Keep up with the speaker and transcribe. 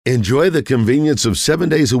Enjoy the convenience of 7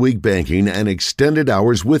 days a week banking and extended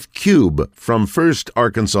hours with Cube from First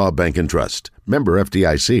Arkansas Bank and Trust. Member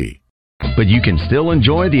FDIC. But you can still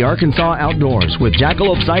enjoy the Arkansas outdoors with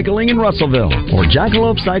Jackalope Cycling in Russellville or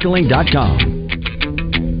jackalopecycling.com.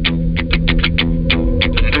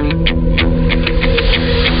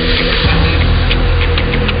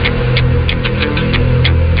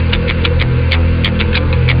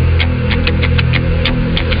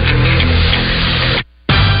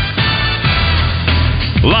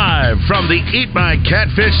 Live from the Eat My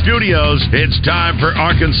Catfish studios, it's time for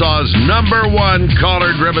Arkansas's #1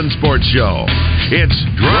 caller-driven sports show. It's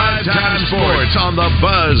Drive Time Sports on the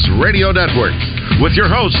Buzz Radio Network with your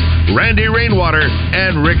hosts, Randy Rainwater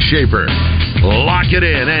and Rick Shaeffer. Lock it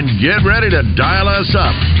in and get ready to dial us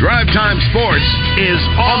up. Drive Time Sports is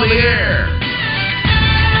on the air.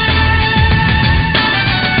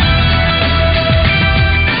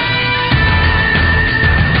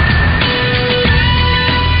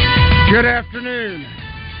 Good afternoon.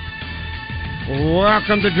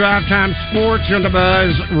 Welcome to Drive Time Sports on the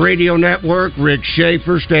Buzz Radio Network. Rick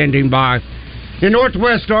Shaeffer standing by in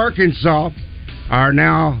Northwest Arkansas. Our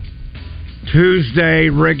now Tuesday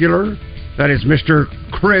regular, that is Mr.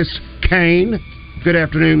 Chris Kane. Good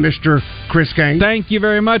afternoon, Mr. Chris Kane. Thank you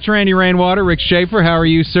very much, Randy Rainwater. Rick Shaeffer, how are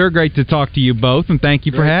you, sir? Great to talk to you both, and thank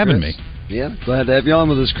you for having me. Yeah, glad to have you on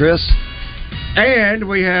with us, Chris. And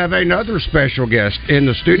we have another special guest in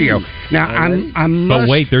the studio. Now, I must... But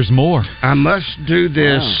wait, there's more. I must do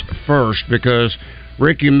this first because,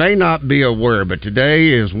 Rick, you may not be aware, but today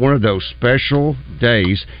is one of those special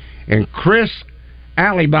days. And Chris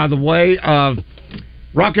Alley, by the way, of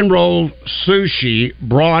Rock and Roll Sushi,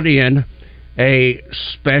 brought in a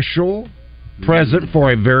special present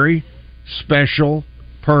for a very special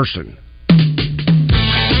person.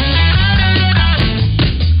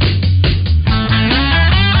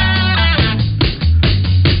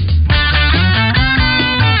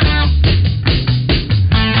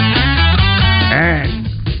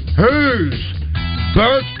 Whose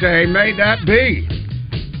birthday may that be?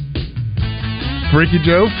 Freaky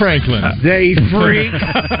Joe Franklin. The freak,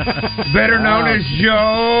 better known as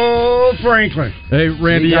Joe Franklin. Hey,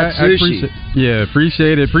 Randy, I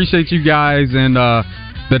appreciate it. Appreciate you guys, and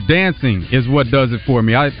the dancing is what does it for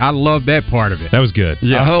me. I love that part of it. That was good.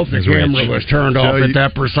 Yeah, I hope the camera was turned off at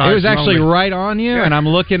that precise moment. It was actually right on you, and I'm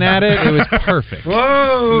looking at it. It was perfect.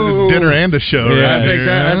 Whoa! Dinner and a show, right?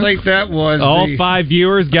 I think that was all 5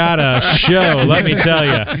 viewers got a show, let me tell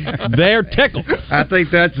you. They're tickled. I think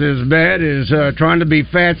that's as bad as trying to be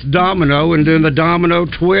Fats Domino and doing the domino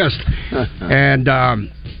twist. And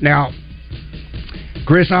now,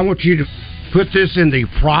 Chris, I want you to put this in the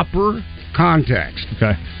proper context.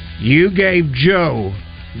 Okay. You gave Joe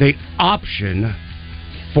the option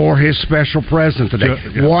for his special present today.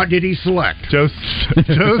 Joe, what did he select? Joe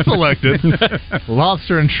selected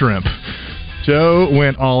lobster and shrimp. Joe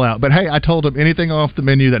went all out. But hey, I told him anything off the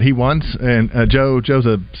menu that he wants, and Joe's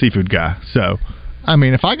a seafood guy. So, I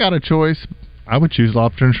mean, if I got a choice, I would choose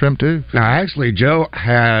lobster and shrimp too. Now, actually, Joe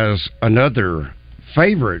has another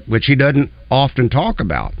favorite, which he doesn't often talk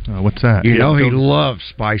about. What's that? You know, he loves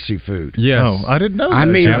spicy food. Yes. Oh, I didn't know that. I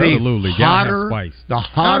mean, absolutely. the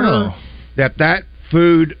hotter that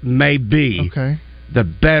food may be, the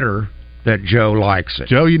better that Joe likes it.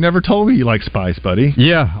 Joe, you never told me you like spice, buddy.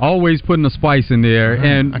 Yeah, always putting the spice in there.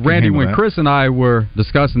 And Randy, when Chris and I were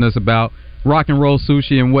discussing this about Rock and Roll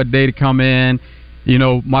Sushi and what day to come in, you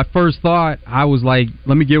know, my first thought, I was like,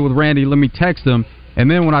 let me get with Randy, let me text him. And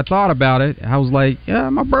then when I thought about it, I was like, yeah,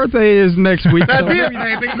 my birthday is next week. So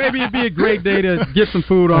maybe it'd be a great day to get some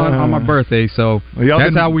food on my birthday. So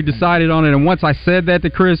that's how we decided on it. And once I said that to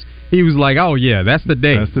Chris, he was like, oh, yeah, that's the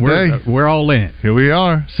day. That's the day. We're all in. Here we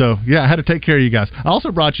are. So, yeah, I had to take care of you guys. I also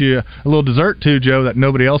brought you a little dessert, too, Joe, that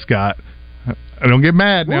nobody else got. Don't get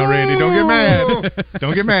mad now, Randy. Don't get mad.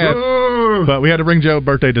 Don't get mad. But we had to bring Joe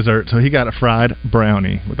birthday dessert, so he got a fried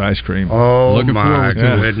brownie with ice cream. Oh, my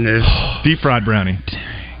goodness. Deep fried brownie.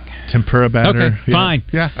 Tempura batter. Okay, fine.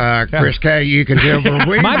 Yeah. Chris K., you can tell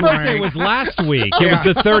my birthday was last week. It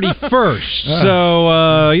was the 31st. So,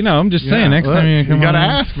 I'm just saying, next time you come you got to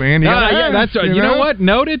ask, man. That's you know what?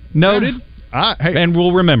 Noted. Hey, and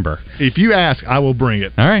we'll remember. If you ask, I will bring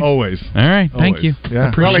it. All right. Always. All right. Thank Always. you.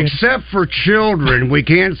 Yeah. Well, except for children, we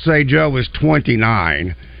can't say Joe is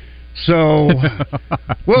 29. So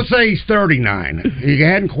we'll say he's 39. He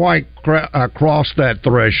hadn't quite crossed that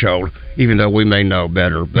threshold, even though we may know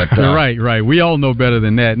better. But right. We all know better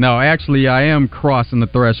than that. No, actually, I am crossing the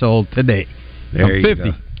threshold today. There I'm 50.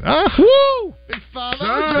 You go. Woo! Big 5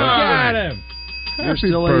 Got him. You're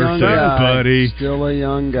still a young guy, buddy. Still a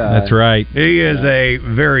young guy. That's right. He is a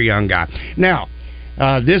very young guy. Now,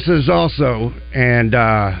 this is also, and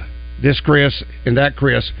this Chris and that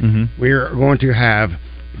Chris, we're going to have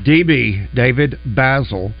DB, David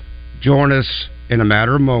Basil, join us in a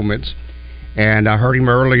matter of moments. And I heard him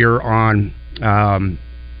earlier on Out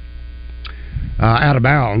of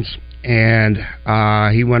Bounds, and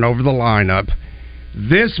he went over the lineup.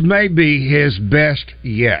 This may be his best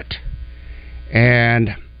yet.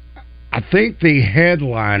 And I think the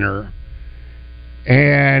headliner,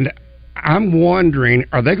 and I'm wondering,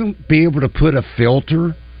 are they going to be able to put a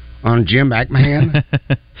filter on Jim McMahon?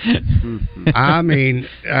 I mean,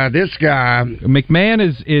 this guy McMahon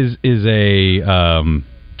is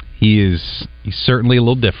he's certainly a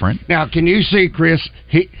little different. Now, can you see Chris?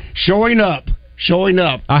 He showing up.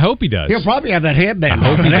 I hope he does. He'll probably have that headband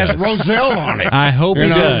on that has Roselle on it. I hope he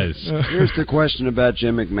does. Here's the question about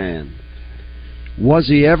Jim McMahon. Was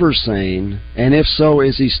he ever sane? And if so,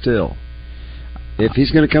 is he still? If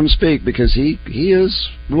he's going to come speak, because he is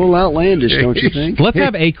a little outlandish, don't you think? Let's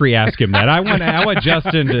have Acree ask him that. I want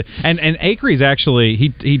Justin to, and Acree's actually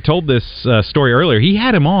he told this story earlier. He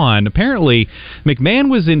had him on. Apparently,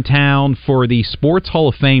 McMahon was in town for the Sports Hall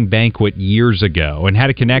of Fame banquet years ago and had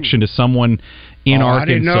a connection to someone in Arkansas. I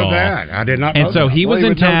didn't know that. I did not know and so that. he was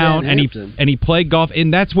in town and he played golf,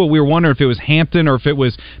 and that's what we were wondering, if it was Hampton or if it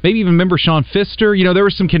was maybe even remember Sean Pfister. You know, there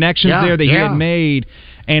were some connections there that he had made.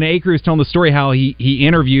 And Acree was telling the story how he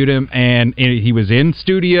interviewed him, and he was in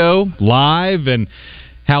studio live, and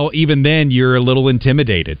how even then you're a little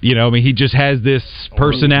intimidated. You know, I mean, he just has this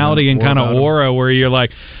personality and kind of aura where you're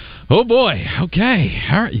like, oh boy, okay,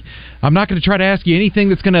 all right. I'm not going to try to ask you anything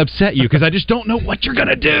that's going to upset you because I just don't know what you're going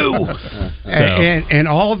to do. And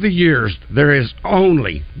all the years, there has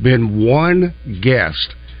only been one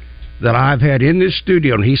guest that I've had in this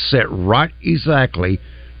studio, and he sat right exactly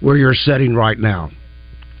where you're sitting right now.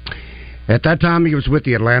 At that time, he was with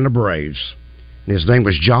the Atlanta Braves, and his name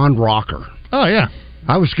was John Rocker. Oh, yeah.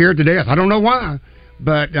 I was scared to death. I don't know why,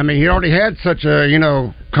 but, I mean, he already had such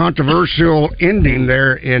a, controversial ending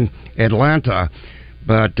there in Atlanta.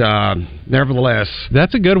 But nevertheless,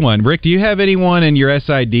 that's a good one. Rick, do you have anyone in your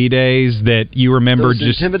SID days that you remember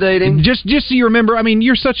just intimidating? Just so you remember. I mean,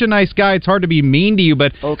 you're such a nice guy; it's hard to be mean to you.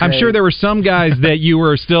 But I'm sure there were some guys that you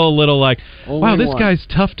were still a little like, "Wow, this guy's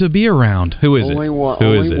tough to be around." Who is it? Only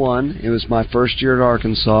one. It was my first year at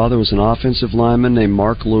Arkansas. There was an offensive lineman named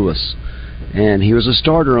Mark Lewis, and he was a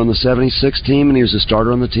starter on the '76 team, and he was a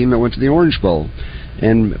starter on the team that went to the Orange Bowl.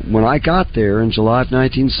 And when I got there in July of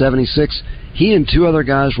 1976. He and two other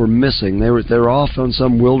guys were missing. They were off on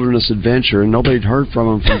some wilderness adventure, and nobody had heard from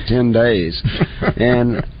them for 10 days.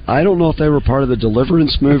 And I don't know if they were part of the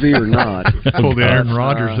Deliverance movie or not. Pulled the Aaron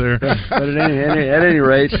Rodgers there. But at any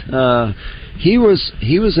rate, he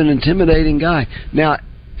was an intimidating guy. Now,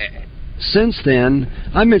 since then,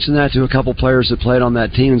 I mentioned that to a couple players that played on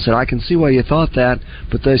that team and said, I can see why you thought that,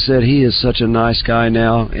 but they said he is such a nice guy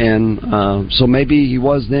now, and so maybe he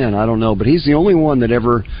was then, I don't know, but he's the only one that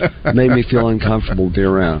ever made me feel uncomfortable to be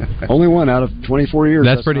around. Only one out of 24 years.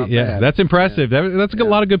 That's pretty, that's impressive. That's a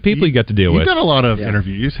lot of good people you got to deal with. You've done a lot of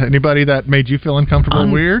interviews. Anybody that made you feel uncomfortable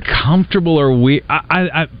or weird? Uncomfortable or weird?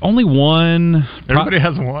 I only one. Everybody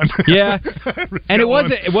has one. Yeah. And it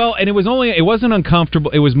wasn't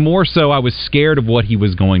uncomfortable. It was more so I was scared of what he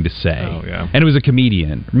was going to say. Oh, yeah. And it was a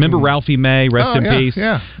comedian. Remember Ralphie May, rest in peace?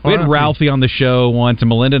 Yeah. We had Ralphie on the show once, and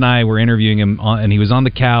Melinda and I were interviewing him, and he was on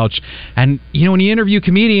the couch. And, when you interview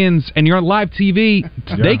comedians and you're on live TV,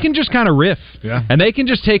 they can just kind of riff. Yeah. And they can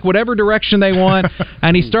just take whatever direction they want.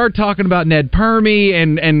 And he started talking about Ned Permy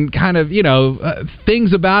and kind of,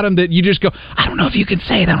 things about him that you just go, I don't know if you can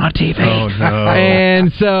say that on TV. Oh, no.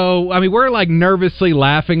 And so, we're like nervously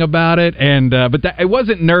laughing about it. And but it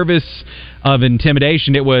wasn't nervous of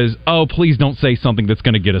intimidation. It was, oh, please don't say something that's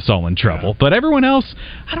going to get us all in trouble. Yeah. But everyone else,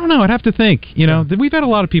 I don't know. I'd have to think. We've had a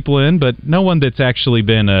lot of people in, but no one that's actually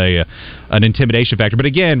been an intimidation factor. But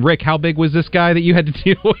again, Rick, how big was this guy that you had to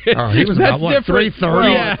deal with? Oh, he was about 330.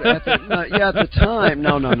 Well, at the time,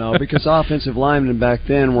 no, because offensive linemen back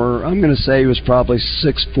then were, I'm going to say he was probably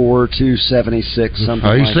 6'4", 276, something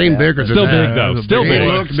like that. He seemed bigger than that. Still big, though. Still big. He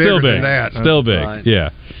looked bigger than that. Still big, right. Yeah.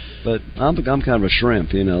 But I'm kind of a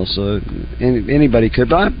shrimp, so anybody could.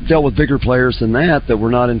 But I've dealt with bigger players than that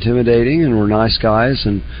were not intimidating and were nice guys,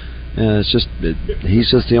 and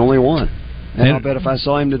he's just the only one. And I'll bet if I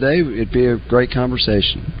saw him today, it'd be a great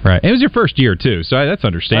conversation. Right. It was your first year, too, so that's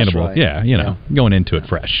understandable. That's right. Yeah, going into it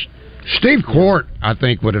fresh. Steve Quart, I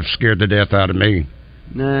think, would have scared the death out of me.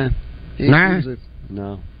 Nah.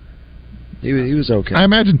 No. He was okay. I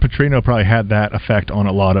imagine Petrino probably had that effect on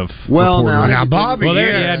a lot of reporters. Now Bobby. Well,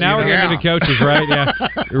 now we're getting into coaches, right? Yeah,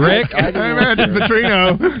 Rick. I imagine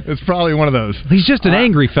Petrino is probably one of those. He's just an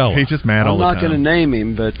angry fellow. He's just mad all the time. I'm not going to name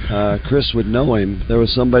him, but Chris would know him. There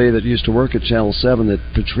was somebody that used to work at Channel 7 that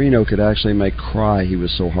Petrino could actually make cry. He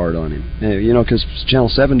was so hard on him. Because Channel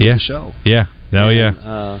 7 did the show. Yeah. Oh,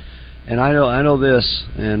 yeah. And I know this,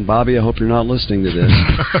 and Bobby, I hope you're not listening to this,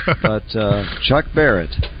 but Chuck Barrett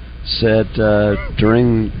said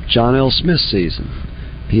during John L. Smith's season,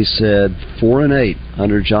 he said 4-8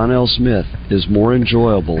 under John L. Smith is more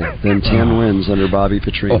enjoyable than 10 wins under Bobby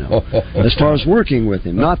Petrino. As far as working with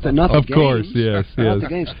him, not the of games, course, yes. the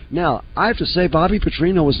games. Now, I have to say, Bobby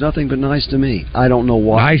Petrino was nothing but nice to me. I don't know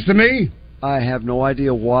why. Nice to me? I have no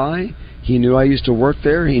idea why. He knew I used to work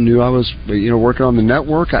there. He knew I was, working on the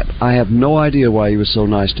network. I have no idea why he was so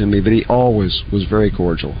nice to me, but he always was very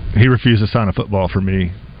cordial. He refused to sign a football for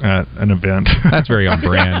me at an event. That's very on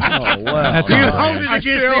brand. Oh, wow. That's You hold it against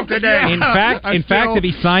him today. In fact, if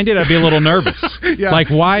he signed it, I'd be a little nervous. Yeah. Like,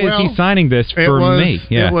 why is he signing this for me?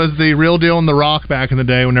 Yeah. It was the Real Deal in the Rock back in the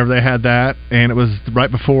day whenever they had that, and it was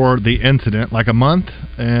right before the incident, like a month,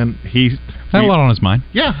 and he had a lot on his mind.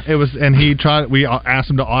 Yeah, it was, and we asked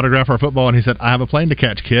him to autograph our football, and he said, "I have a plane to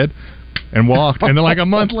catch, kid," and walked. And then like a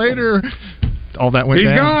month later, all that went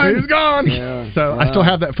down. He's gone. Yeah. So I still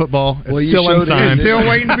have that football. It's still unsigned. It's still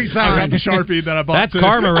waiting to be signed. I got the Sharpie that I bought. That's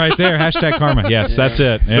karma right there. Hashtag karma. Yes, that's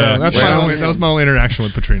it. Yeah. So that was my only interaction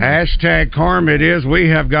with Petrino. Hashtag karma it is. We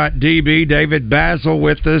have got DB, David Basil,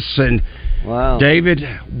 with us. And wow. David,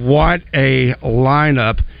 what a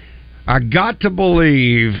lineup. I got to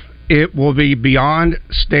believe it will be beyond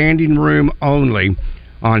standing room only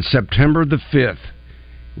on September the 5th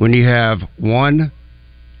when you have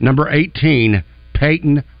number 18,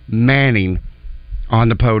 Peyton Manning, on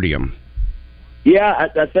the podium. Yeah,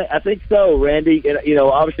 I think so, Randy. And,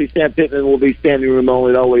 obviously Sam Pittman will be standing room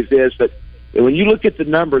only. It always is. But when you look at the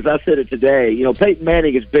numbers, I said it today, Peyton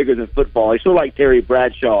Manning is bigger than football. He's sort of like Terry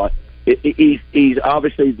Bradshaw. He's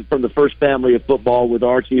obviously from the first family of football with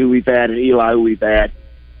Archie, who we've had, and Eli, who we've had.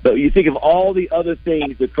 But you think of all the other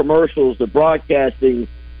things, the commercials, the broadcasting,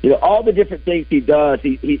 all the different things he does.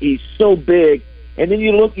 He's so big. And then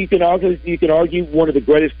you can argue one of the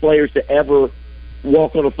greatest players to ever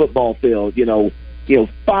walk on a football field.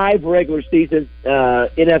 5 regular season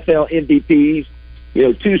NFL MVPs,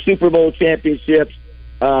 2 Super Bowl championships,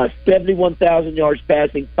 71,000 yards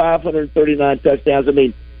passing, 539 touchdowns. I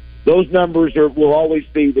mean, those numbers will always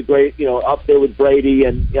be the great, up there with Brady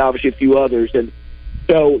and obviously a few others. And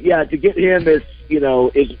so, yeah, to get him is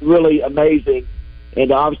really amazing.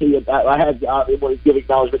 And obviously, I want to give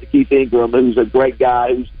acknowledgement to Keith Ingram, who's a great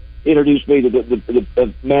guy who's introduced me to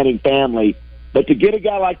the Manning family. But to get a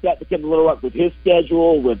guy like that to come to Little Rock with his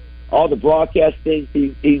schedule, with all the broadcast things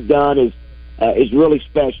he's done, is really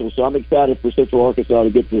special. So I'm excited for Central Arkansas to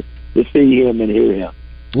get to see him and hear him.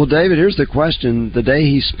 Well, David, here's the question. The day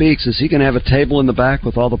he speaks, is he going to have a table in the back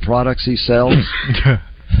with all the products he sells?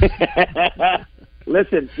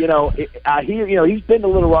 Listen, I hear, he's been to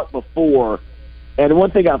Little Rock before, and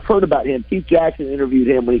one thing I've heard about him, Keith Jackson interviewed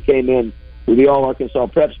him when he came in with the All Arkansas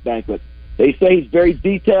Preps Banquet. They say he's very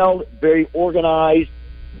detailed, very organized,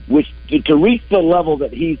 which to reach the level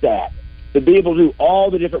that he's at, to be able to do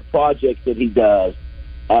all the different projects that he does,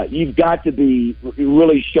 you've got to be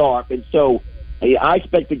really sharp. And so I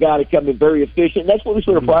expect the guy to come in very efficient. That's what we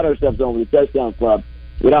sort of pride ourselves on with the Touchdown Club.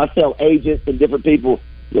 When I tell agents and different people,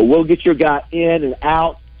 we'll get your guy in and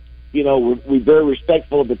out. We're very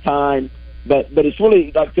respectful of the time. But it's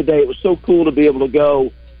really, like today, it was so cool to be able to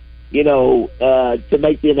go, to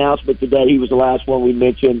make the announcement today. He was the last one we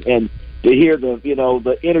mentioned. And to hear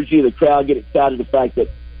the energy of the crowd, get excited the fact that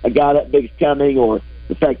a guy that big's coming, or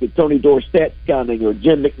the fact that Tony Dorsett's coming, or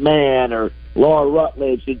Jim McMahon, or Laura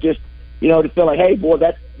Rutledge, and just, to feel like, hey, boy,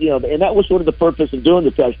 that's, and that was sort of the purpose of doing the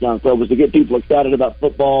Touchdown Club, was to get people excited about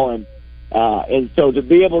football. And so to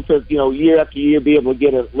be able to, year after year, be able to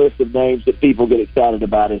get a list of names that people get excited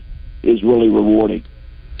about is really rewarding.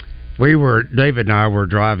 David and I were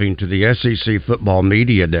driving to the SEC football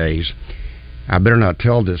media days. I better not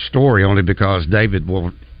tell this story only because David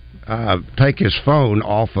will take his phone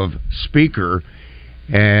off of speaker,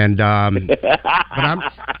 and but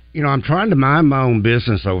I'm trying to mind my own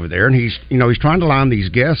business over there, and he's trying to line these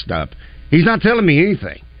guests up. He's not telling me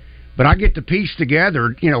anything, but I get to piece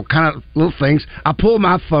together, kind of little things. I pull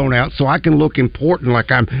my phone out so I can look important,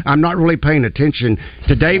 like I'm not really paying attention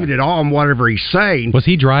to David at all and whatever he's saying. Was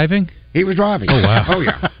he driving? He was driving. Oh wow!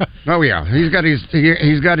 Oh yeah! He's got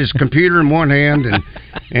his computer in one hand,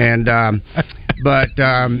 and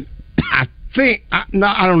think I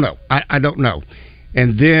don't know. I don't know.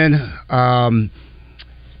 And then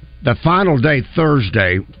the final day,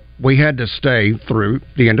 Thursday, we had to stay through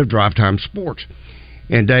the end of Drive Time Sports.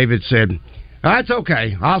 And David said, "That's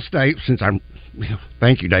okay. I'll stay since I'm."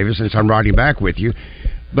 Thank you, David. Since I'm riding back with you,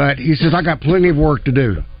 but he says I got plenty of work to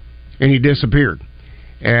do, and he disappeared.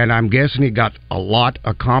 And I'm guessing he got a lot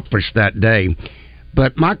accomplished that day.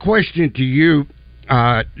 But my question to you,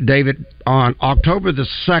 David, on October the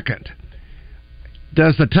 2nd,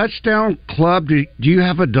 does the Touchdown Club, do you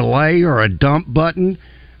have a delay or a dump button?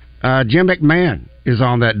 Jim McMahon is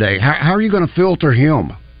on that day. How are you going to filter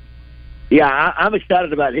him? Yeah, I'm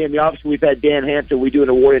excited about him. Obviously, we've had Dan Hampton. We do an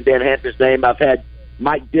award in Dan Hampton's name. I've had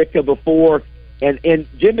Mike Ditka before. And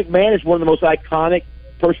Jim McMahon is one of the most iconic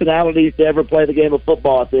personalities to ever play the game of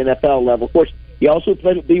football at the NFL level. Of course, he also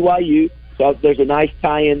played at BYU, so there's a nice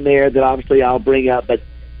tie-in there that obviously I'll bring up. But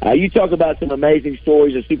you talk about some amazing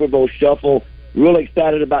stories, a Super Bowl shuffle. Really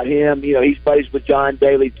excited about him. He's buddies with John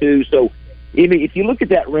Daly, too. So, if you look at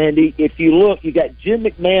that, Randy, you got Jim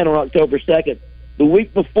McMahon on October 2nd. The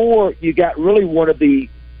week before, you got really one of the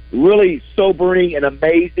really sobering and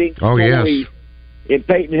amazing stories in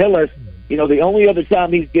Peyton Hillis. The only other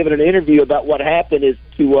time he's given an interview about what happened is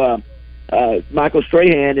to Michael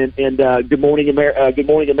Strahan and Good Morning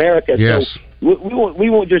America. Yes. So we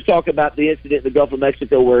won't just talk about the incident in the Gulf of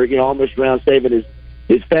Mexico where almost drowned saving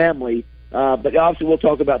his family, but obviously we'll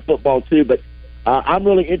talk about football too. But I'm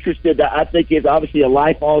really interested. I think it's obviously a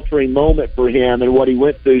life-altering moment for him and what he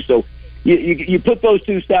went through. So you put those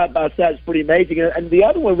two side by side, it's pretty amazing. And the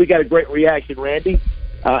other one, we got a great reaction, Randy.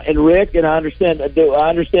 And Rick, and I understand there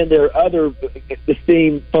are other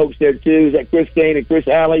esteemed folks there too. Is that Chris Kane and Chris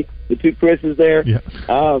Alley, the two Chris's there? Yeah.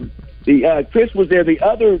 Chris was there. The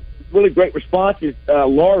other really great response is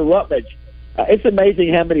Laura Rutledge. It's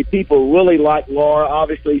amazing how many people really like Laura.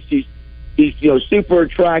 Obviously, she's super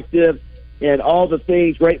attractive and all the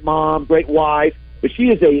things. Great mom, great wife, but she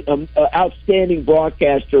is a outstanding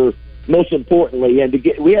broadcaster. Most importantly, and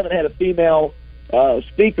we haven't had a female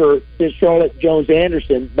speaker since Charlotte Jones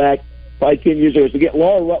Anderson back probably 10 years ago. To get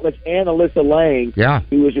Laura Rutledge and Alyssa Lang,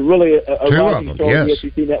 who was really a rising star on the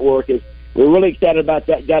SEC network, we're really excited about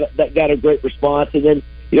that. Got a great response. And then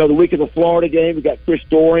the week of the Florida game, we got Chris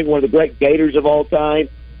Doering, one of the great Gators of all time,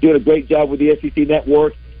 doing a great job with the SEC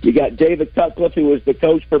network. You got David Cutcliffe, who was the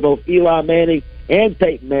coach for both Eli Manning and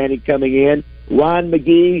Peyton Manning, coming in. Ryan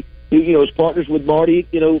McGee, who is partners with Marty,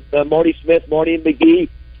 Marty Smith, Marty and McGee,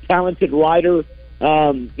 talented writer.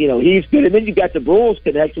 He's good. And then you got the Bulls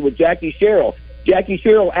connection with Jackie Sherrill. Jackie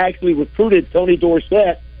Sherrill actually recruited Tony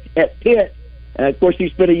Dorsett at Pitt. And, of course, he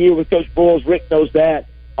spent a year with Coach Bulls. Rick knows that.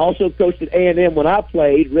 Also coached at A&M when I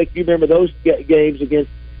played. Rick, you remember those games against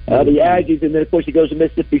the Aggies. And then, of course, he goes to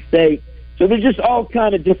Mississippi State. So there's just all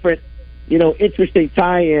kind of different, interesting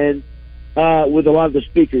tie-ins with a lot of the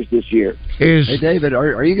speakers this year. Hey, David,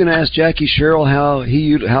 are you going to ask Jackie Sherrill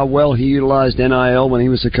how well he utilized NIL when he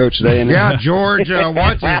was the coach at A&M? Yeah, George,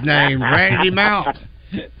 what's his name? Randy Mount.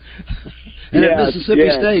 And at Mississippi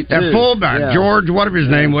State, too. That fullback, George, whatever his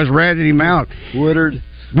name was, Randy Mount. Woodard,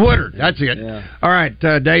 that's it. Yeah. All right,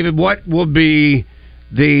 David, what will be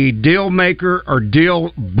the deal maker or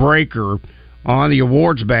deal breaker on the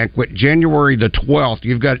awards banquet January the 12th?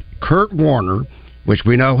 You've got Kurt Warner, which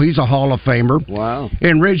we know he's a Hall of Famer. Wow.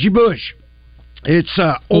 And Reggie Bush. It's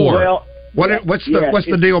what's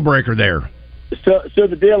the deal breaker there? So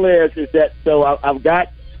the deal is that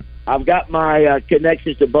I've got my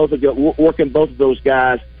connections to both of them, working both of those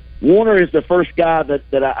guys. Warner is the first guy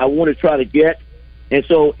that I want to try to get, and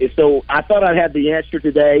so I thought I'd have the answer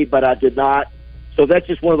today, but I did not. So that's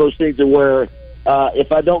just one of those things where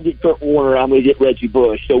if I don't get Kurt Warner, I'm going to get Reggie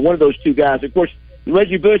Bush. So one of those two guys, of course.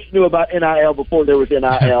 Reggie Bush knew about NIL before there was NIL.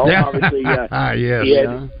 Obviously,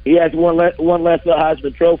 he has one less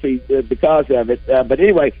Heisman Trophy because of it. But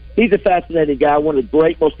anyway, he's a fascinating guy, one of the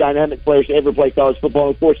great, most dynamic players to ever play college football.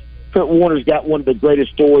 And of course, Kurt Warner's got one of the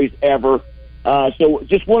greatest stories ever. So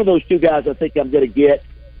just one of those two guys I think I'm going to get.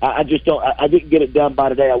 I didn't get it done by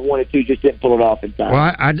today. I wanted to, just didn't pull it off in time.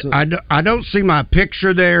 Well, I don't see my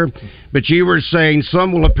picture there, but you were saying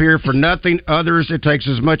some will appear for nothing, others it takes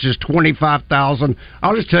as much as $25,000.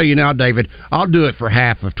 I'll just tell you now, David, I'll do it for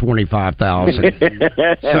half of $25,000.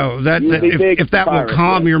 So if that will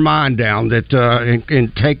calm your mind down,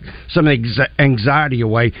 and take some anxiety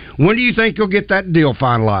away. When do you think you'll get that deal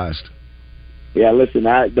finalized? Yeah, listen,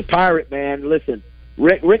 the Pirate, man, listen.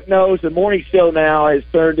 Rick knows the morning show now has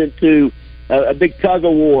turned into a big tug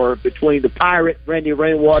of war between the Pirate, Randy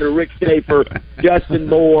Rainwater, Rick Shaeffer, Justin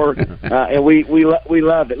Moore, and we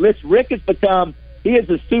love it. Listen, Rick has become, he is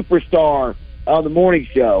a superstar on the morning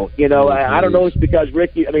show. You know, I don't know if it's because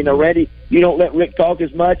Randy, you don't let Rick talk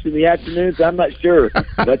as much in the afternoons. I'm not sure,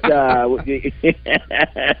 but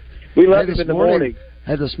we love him in the morning.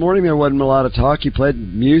 Hey, this morning there wasn't a lot of talk. You played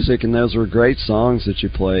music, and those were great songs that you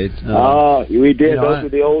played. We did. Those were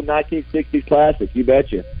the old 1960s classics. You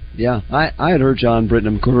betcha. Yeah, I had heard John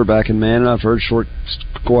Britton, quarterback in Man, and I've heard Short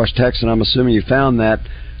Squash Tex, and I'm assuming you found that.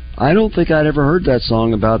 I don't think I'd ever heard that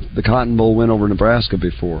song about the Cotton Bowl win over Nebraska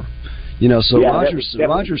before. You know, so yeah,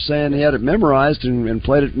 Roger's saying he had it memorized and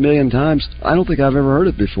played it a million times. I don't think I've ever heard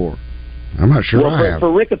it bore. I'm not sure I have.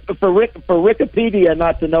 For Wikipedia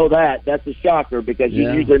not to know that's a shocker because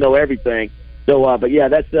you usually know everything. So, but yeah,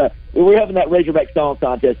 that's we're having that Razorback song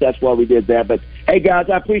contest. That's why we did that. But hey, guys,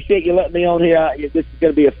 I appreciate you letting me on here. This is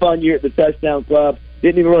going to be a fun year at the Touchdown Club.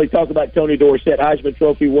 Didn't even really talk about Tony Dorsett, Heisman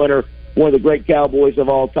Trophy winner, one of the great Cowboys of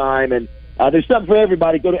all time. And there's something for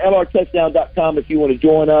everybody. Go to lrtouchdown.com if you want to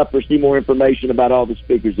join up or see more information about all the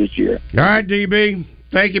speakers this year. All right, DB.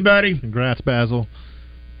 Thank you, buddy. Congrats, Basil.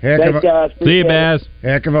 Thanks, guys. See you, Baz.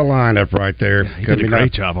 Heck of a lineup right there. He did a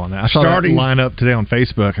great job on that. I saw that lineup today on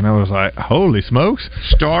Facebook, and I was like, holy smokes.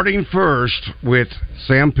 Starting first with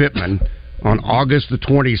Sam Pittman on August the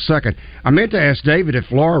 22nd. I meant to ask David if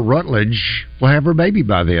Laura Rutledge will have her baby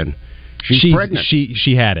by then. She's pregnant.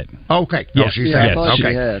 She had it. Okay. Yes. Oh, she's had it.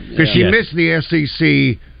 Okay. Because she missed the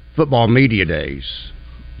SEC football media days.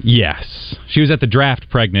 Yes. She was at the draft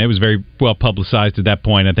pregnant. It was very well publicized at that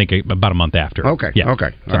point, I think about a month after. Okay. Yeah.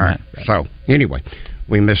 Okay. All right. So, anyway,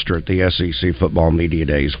 we missed her at the SEC football media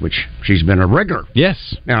days, which she's been a regular.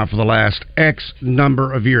 Yes. Now for the last X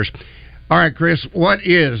number of years. All right, Chris, what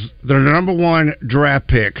is the number one draft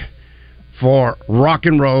pick for rock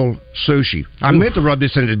and roll sushi? I meant to rub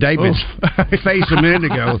this into David's face a minute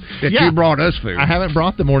ago that you brought us food. I haven't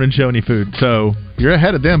brought the morning show any food, so you're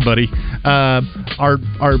ahead of them, buddy.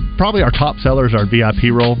 Probably our top sellers are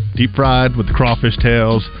VIP roll, deep fried with the crawfish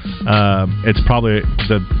tails. It's probably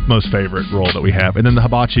the most favorite roll that we have, and then the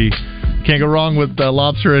hibachi. Can't go wrong with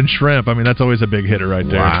lobster and shrimp. I mean, that's always a big hitter right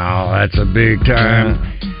there. Wow, that's a big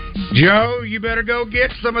time. Joe, you better go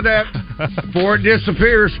get some of that before it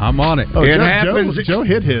disappears. I'm on it. Oh, Joe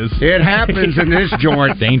hit his. It happens in this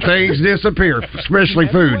joint. Things disappear, especially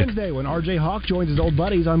food. Wednesday when R.J. Hawk joins his old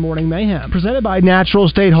buddies on Morning Mayhem. Presented by Natural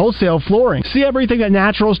State Wholesale Flooring. See everything that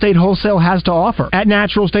Natural State Wholesale has to offer at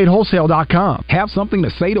naturalstatewholesale.com. Have something to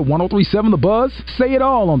say to 103.7 The Buzz? Say it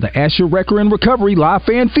all on the Asher Wrecker and Recovery Live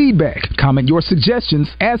Fan Feedback. Comment your suggestions,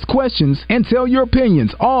 ask questions, and tell your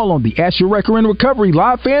opinions all on the Asher Wrecker and Recovery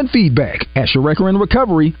Live Fan Feedback. Asher Wrecker and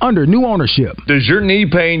Recovery under new ownership. Does your knee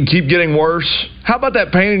pain keep getting worse? How about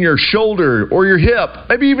that pain in your shoulder or your hip,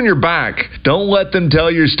 maybe even your back? Don't let them tell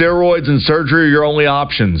you steroids and surgery are your only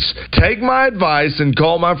options. Take my advice and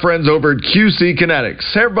call my friends over at QC Kinetics.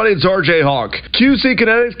 Hey everybody, it's RJ Hawk. QC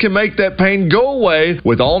Kinetics can make that pain go away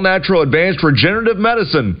with all-natural advanced regenerative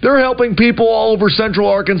medicine. They're helping people all over Central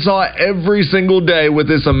Arkansas every single day with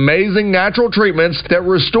this amazing natural treatments that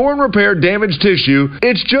restore and repair damaged tissue.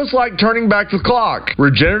 It's just like turning back the clock.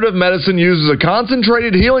 Regenerative medicine uses a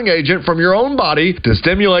concentrated healing agent from your own body to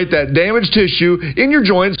stimulate that damaged tissue in your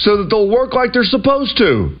joints so that they'll work like they're supposed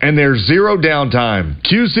to. And there's zero downtime.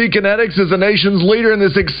 QC Kinetics is the nation's leader in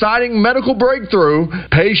this exciting medical breakthrough.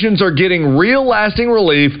 Patients are getting real lasting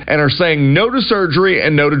relief and are saying no to surgery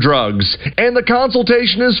and no to drugs. And the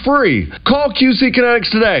consultation is free. Call QC Kinetics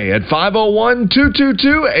today at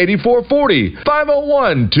 501-222-8440.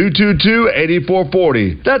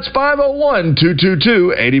 501-222-8440. That's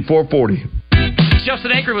 501-222-8440. It's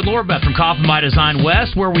Justin Acre with Laura Beth from Coffin by Design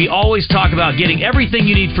West, where we always talk about getting everything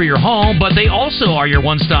you need for your home, but they also are your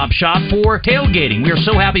one-stop shop for tailgating. We are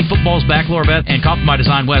so happy football's back, Laura Beth, and Coffin by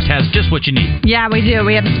Design West has just what you need. Yeah, we do.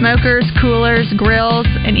 We have smokers, coolers, grills,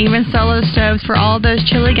 and even solo stoves for all those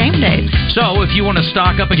chilly game days. So if you want to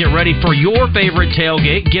stock up and get ready for your favorite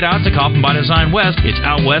tailgate, get out to Coffin by Design West. It's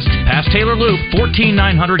out west past Taylor Loop,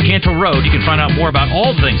 14900 Cantor Road. You can find out more about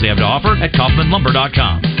all the things they have to offer at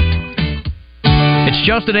kaufmanlumber.com. It's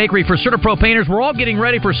Justin Acre for CertaPro Painters. We're all getting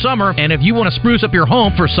ready for summer, and if you want to spruce up your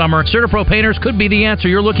home for summer, CertaPro Painters could be the answer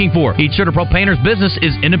you're looking for. Each CertaPro Painters business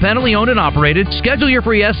is independently owned and operated. Schedule your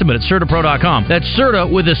free estimate at CertaPro.com. That's Certa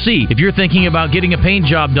with a C. If you're thinking about getting a paint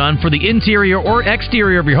job done for the interior or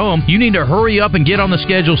exterior of your home, you need to hurry up and get on the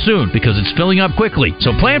schedule soon because it's filling up quickly.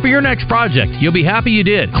 So plan for your next project. You'll be happy you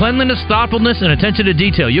did. Cleanliness, thoughtfulness, and attention to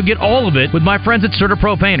detail. You'll get all of it with my friends at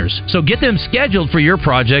CertaPro Painters. So get them scheduled for your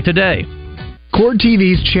project today. Court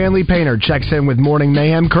TV's Chanley Painter checks in with Morning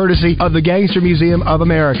Mayhem courtesy of the Gangster Museum of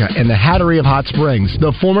America and the Hattery of Hot Springs.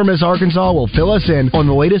 The former Miss Arkansas will fill us in on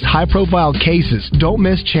the latest high-profile cases. Don't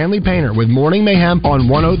miss Chanley Painter with Morning Mayhem on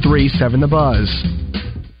 103.7 The Buzz.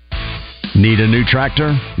 Need a new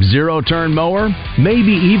tractor, zero-turn mower,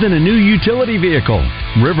 maybe even a new utility vehicle?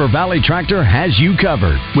 River Valley Tractor has you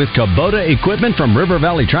covered. With Kubota equipment from River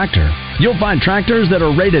Valley Tractor, you'll find tractors that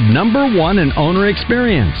are rated #1 in owner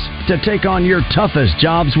experience to take on your toughest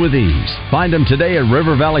jobs with ease. Find them today at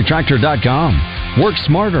rivervalleytractor.com. Work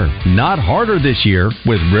smarter, not harder this year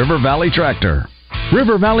with River Valley Tractor.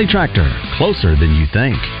 River Valley Tractor, closer than you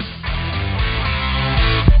think.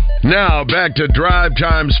 Now back to Drive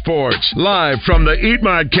Time Sports, live from the Eat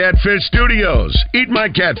My Catfish studios. Eat My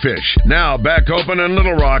Catfish, now back open in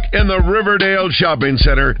Little Rock in the Riverdale Shopping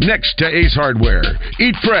Center next to Ace Hardware.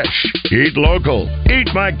 Eat fresh, eat local,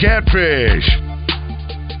 Eat My Catfish.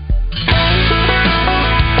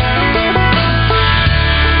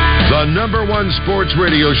 The #1 sports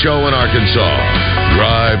radio show in Arkansas.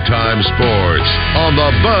 Drive Time Sports on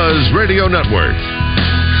the Buzz Radio Network.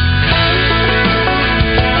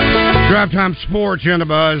 Drive Time Sports on the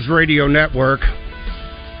Buzz Radio Network.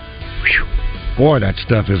 Whew. Boy, that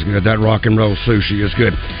stuff is good. That rock and roll sushi is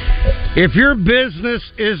good. If your business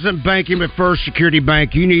isn't banking with First Security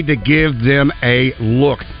Bank, you need to give them a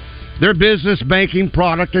look. Their business banking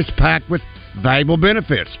product is packed with valuable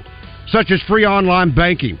benefits, such as free online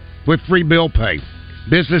banking with free bill pay,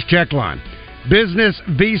 business check line, business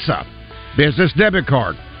Visa, business debit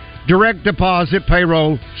card, direct deposit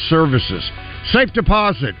payroll services, safe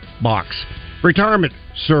deposit box, retirement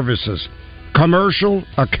services, commercial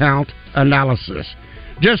account analysis.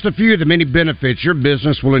 Just a few of the many benefits your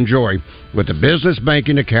business will enjoy with a business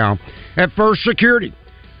banking account at First Security.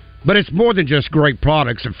 But it's more than just great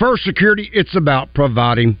products. At First Security, it's about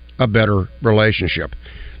providing a better relationship.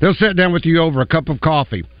 They'll sit down with you over a cup of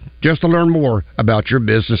coffee just to learn more about your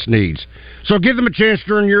business needs. So give them a chance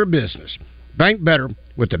to earn your business. Bank better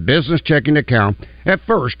with a business checking account at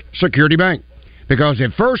First Security Bank. Because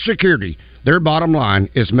at First Security, their bottom line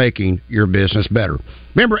is making your business better.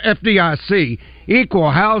 Remember, FDIC,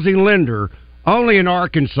 equal housing lender, only in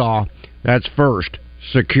Arkansas. That's First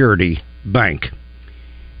Security Bank.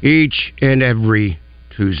 Each and every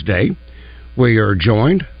Tuesday, we are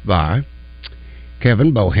joined by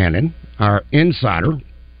Kevin Bohannon, our insider.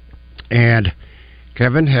 And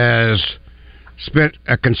Kevin has spent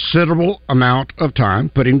a considerable amount of time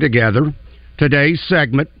putting together today's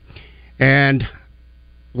segment. And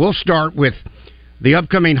we'll start with the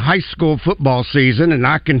upcoming high school football season, and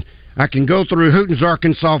I can go through Hooten's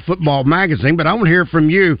Arkansas Football Magazine, but I want to hear from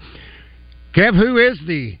you, Kev.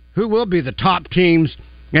 Who will be the top teams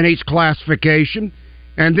in each classification,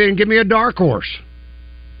 and then give me a dark horse.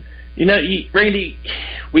 You know, Randy,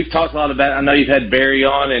 we've talked a lot about it. I know you've had Barry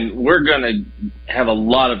on, and we're going to have a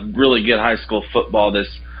lot of really good high school football this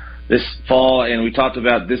fall, and we talked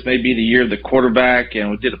about this may be the year of the quarterback, and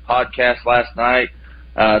we did a podcast last night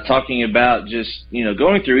talking about just,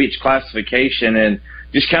 going through each classification and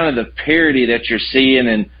just kind of the parity that you're seeing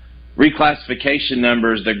and reclassification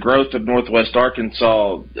numbers, the growth of Northwest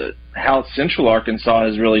Arkansas, how Central Arkansas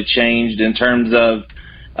has really changed in terms of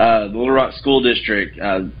the Little Rock School District,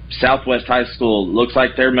 Southwest High School. Looks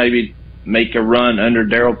like they're maybe make a run under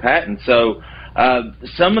Darrell Patton. So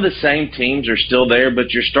some of the same teams are still there,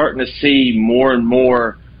 but you're starting to see more and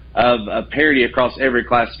more of a parity across every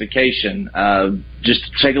classification. Just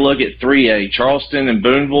take a look at 3A. Charleston and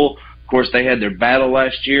Booneville, of course, they had their battle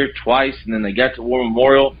last year twice, and then they got to War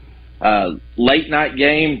Memorial. Late night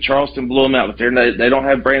game, Charleston blew them out, but they don't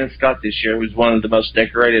have Brandon Scott this year, who's one of the most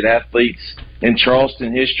decorated athletes in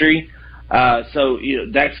Charleston history. So,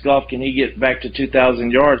 Dax Goff, can he get back to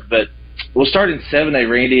 2,000 yards? But we'll start in 7A,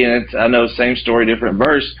 Randy, and I know same story, different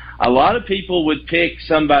verse. A lot of people would pick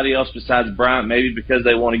somebody else besides Bryant, maybe because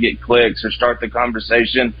they want to get clicks or start the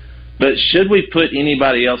conversation. But should we put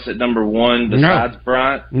anybody else at number one besides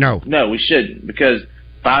Bryant? No. No, we shouldn't, because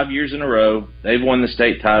 5 years in a row, they've won the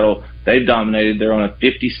state title. They've dominated. They're on a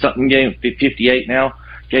 50-something game, 58 now,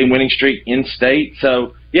 game-winning streak in state.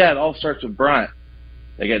 So, yeah, it all starts with Bryant.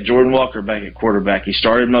 They got Jordan Walker back at quarterback. He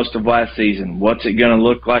started most of last season. What's it going to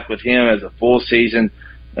look like with him as a full season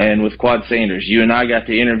and with Quad Sanders? You and I got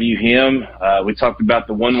to interview him. We talked about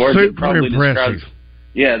the one word that probably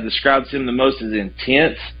describes him the most as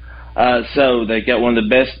intense. So they got one of the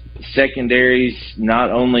best secondaries,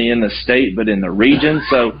 not only in the state but in the region.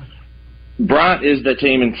 So Bryant is the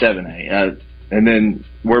team in 7A. And then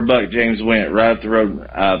where Buck James went, right up the road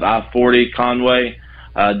of I-40, Conway.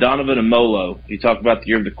 Donovan Amolo, you talk about the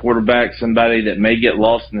year of the quarterback, somebody that may get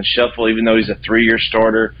lost in the shuffle, even though he's a 3-year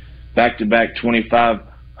starter, back-to-back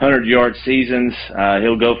 2,500-yard seasons.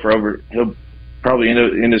 He'll probably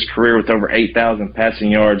end his career with over 8,000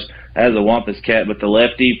 passing yards as a Wampus Cat. But the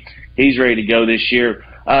lefty, he's ready to go this year.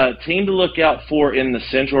 Team to look out for in the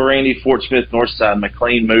Central, Randy, Fort Smith Northside,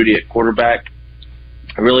 McLean Moody at quarterback.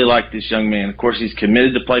 I really like this young man. Of course, he's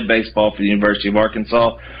committed to play baseball for the University of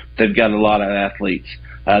Arkansas. They've got a lot of athletes.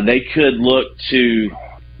 They could look to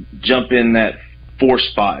jump in that 4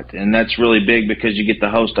 spot, and that's really big because you get to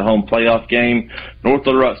host a home playoff game. North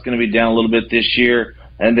Little Rock's going to be down a little bit this year,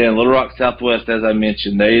 and then Little Rock Southwest, as I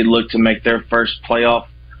mentioned, they look to make their first playoff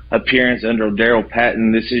appearance under Darryl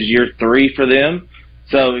Patton. This is year 3 for them,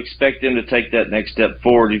 so expect them to take that next step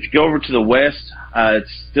forward. If you go over to the West,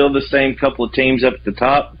 it's still the same couple of teams up at the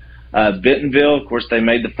top. Bentonville, of course, they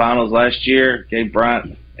made the finals last year, gave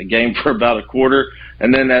Bryant a game for about a quarter,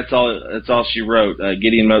 and then that's all she wrote.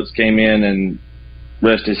 Gideon Motes came in, and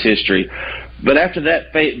rest is history. But after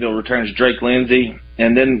that, Fayetteville returns Drake Lindsay,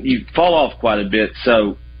 and then you fall off quite a bit.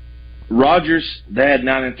 So Rogers, they had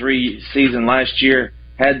 9-3 season last year,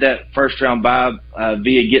 had that first-round bye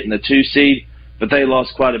via getting the 2 seed, but they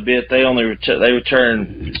lost quite a bit. They only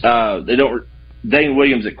returned Dane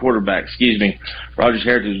Williams at quarterback, Rogers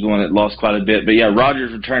Heritage was the one that lost quite a bit. But, yeah,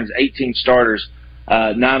 Rogers returns 18 starters,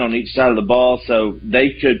 9 on each side of the ball, so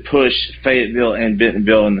they could push Fayetteville and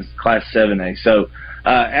Bentonville in the Class 7A. So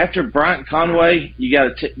after Bryant Conway, you got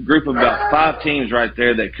a group of about 5 teams right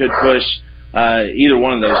there that could push either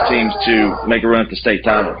one of those teams to make a run at the state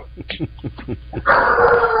title.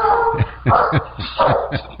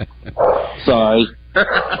 Sorry.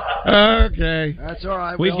 Okay. That's all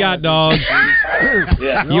right. We've got dogs.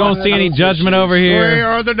 Yeah. You won't see any judgment over here. We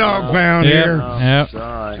are the dog pound here. Yep.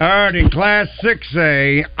 All right, in Class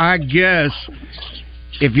 6A, I guess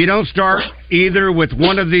if you don't start either with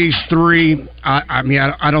one of these 3,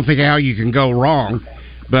 I don't think how you can go wrong.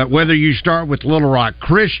 But whether you start with Little Rock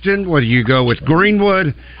Christian, whether you go with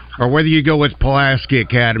Greenwood, or whether you go with Pulaski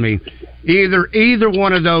Academy, either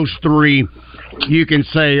one of those 3 you can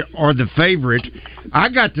say are the favorite. I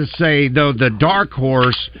got to say, though, the dark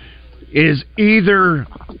horse is either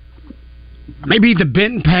maybe the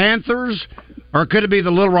Benton Panthers, or could it be the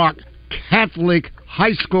Little Rock Catholic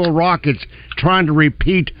High School Rockets trying to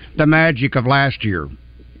repeat the magic of last year?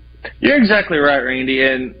 You're exactly right, Randy.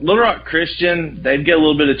 And Little Rock Christian, they've got a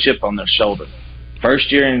little bit of chip on their shoulder. First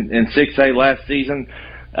year in 6A last season,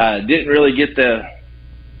 didn't really get the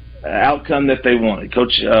outcome that they wanted.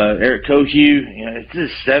 Coach Eric Cohue, it's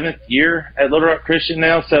his 7th year at Little Rock Christian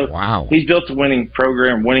now, so wow. He's built a winning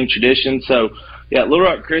program, winning tradition. So, yeah, Little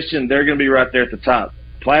Rock Christian, they're going to be right there at the top.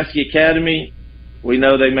 Pulaski Academy, we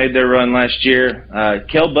know they made their run last year.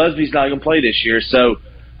 Kel Busby's not going to play this year, so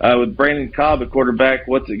with Brandon Cobb at quarterback,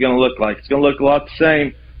 what's it going to look like? It's going to look a lot the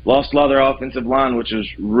same. Lost a lot of their offensive line, which was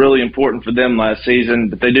really important for them last season,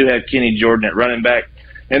 but they do have Kenny Jordan at running back.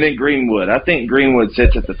 And then Greenwood. I think Greenwood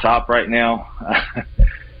sits at the top right now.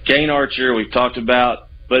 Kane Archer, we've talked about,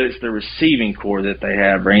 but it's the receiving core that they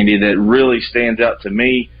have, Randy, that really stands out to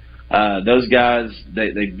me. Those guys,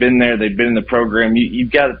 they've been there. They've been in the program. You've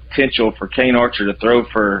got a potential for Kane Archer to throw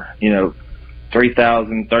for,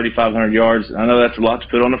 3,000, 3,500 yards. I know that's a lot to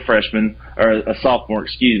put on a freshman, or a sophomore,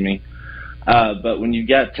 but when you've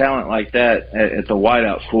got talent like that at the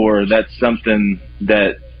wideout core, that's something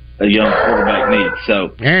that a young quarterback needs.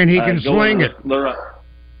 So, and he can sling it.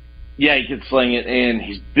 Yeah, he can sling it, and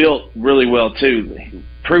he's built really well too. He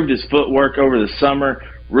proved his footwork over the summer.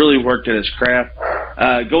 Really worked at his craft.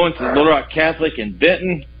 Going to Little Rock Catholic and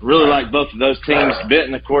Benton, really like both of those teams.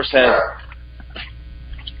 Benton, of course, has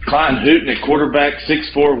Klein Hooten at quarterback,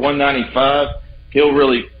 6'4", 195. He'll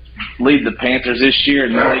really lead the Panthers this year.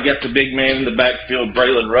 And then they got the big man in the backfield,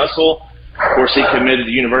 Braylon Russell. Of course, he committed to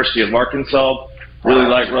the University of Arkansas. Really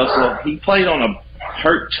like Russell. He played on a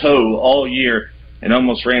hurt toe all year and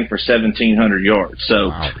almost ran for 1,700 yards. So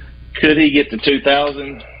wow. Could he get to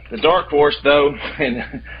 2,000? The dark horse, though,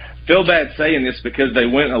 and feel bad saying this because they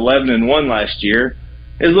went 11-1 last year,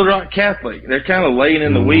 is Little Rock Catholic. They're kind of laying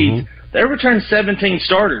in the weeds. They returned 17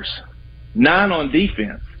 starters, 9 on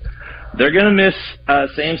defense. They're going to miss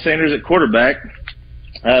Sam Sanders at quarterback,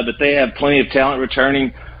 but they have plenty of talent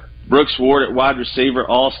returning. Brooks Ward at wide receiver,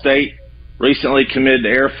 All-State. Recently committed to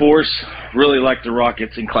Air Force. Really like the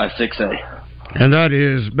Rockets in Class 6A. And that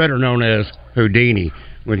is better known as Houdini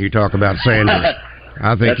when you talk about Sanders.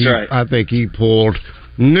 I think he pulled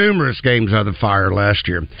numerous games out of the fire last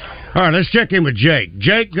year. All right, let's check in with Jake.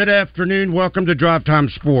 Jake, good afternoon. Welcome to Drive Time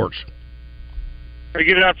Sports. Hey,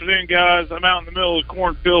 good afternoon, guys. I'm out in the middle of the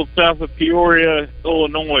cornfield south of Peoria,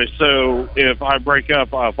 Illinois, so if I break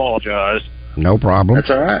up, I apologize. No problem. That's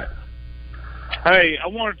all right. Hey, I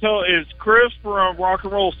want to tell, is Chris from Rock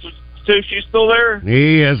and Roll Sushi still there?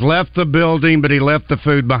 He has left the building, but he left the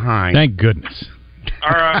food behind. Thank goodness.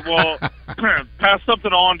 All right, well, pass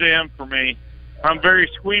something on to him for me. I'm very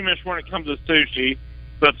squeamish when it comes to sushi,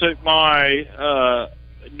 so I took my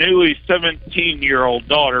newly 17-year-old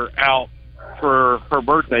daughter out for her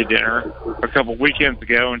birthday dinner a couple weekends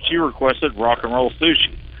ago, and she requested Rock and Roll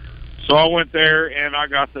Sushi. So I went there, and I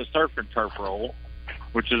got the surf and turf roll,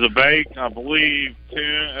 which is a bake, I believe,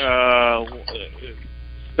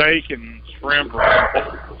 steak and shrimp or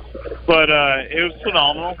something. But it was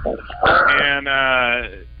phenomenal, and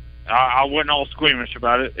I wasn't all squeamish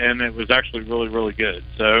about it, and it was actually really, really good.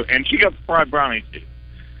 So, and she got the fried brownies, too.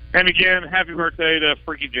 And again, happy birthday to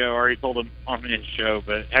Freaky Joe. I already told him on his show,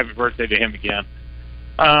 but happy birthday to him again.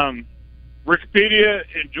 Wikipedia,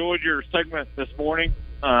 enjoyed your segment this morning,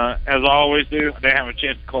 as I always do. I didn't have a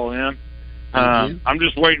chance to call in. I'm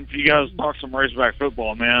just waiting for you guys to talk some Razorback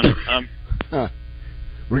football, man.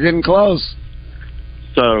 We're getting close.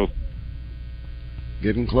 So,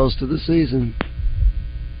 getting close to the season.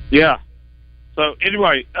 Yeah. So,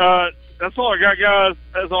 anyway, that's all I got, guys.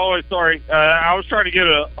 As always, sorry. I was trying to get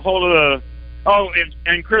a hold of the... Oh,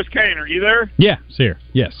 and Chris Kane, are you there? Yeah, it's here.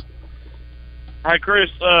 Yes. Hi, Chris.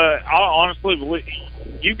 I honestly believe...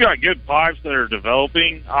 You've got good pipes that are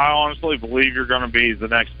developing. I honestly believe you're going to be the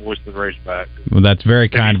next voice of the Razorback. Well, that's very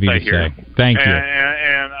kind of you to here. say. Thank you.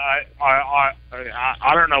 And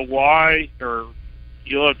I don't know why, or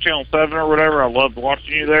you love Channel 7 or whatever. I loved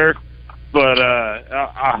watching you there. But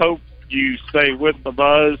I hope you stay with the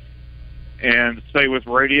buzz and stay with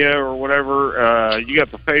radio or whatever. You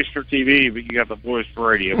got the face for TV, but you got the voice for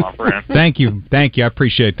radio, my friend. Thank you. I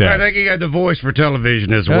appreciate that. I think you got the voice for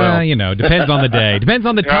television as well. Depends on the day. Depends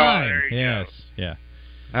on the time. Yes. Go. Yeah.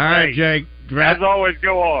 All right, Jake. As always,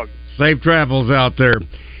 go on. Safe travels out there.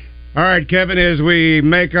 All right, Kevin, as we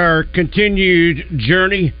make our continued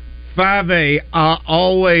journey, 5A, I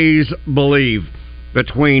always believe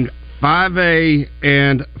between 5A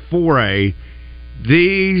and 4A,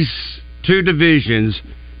 these two divisions,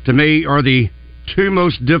 to me, are the two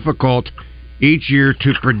most difficult each year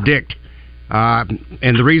to predict. And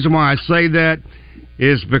the reason why I say that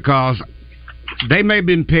is because they may have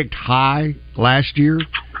been picked high last year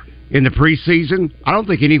in the preseason. I don't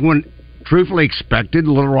think anyone truthfully expected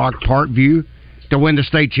Little Rock Parkview to win the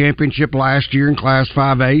state championship last year in Class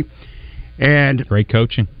 5A. And great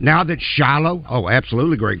coaching. Now that Shiloh,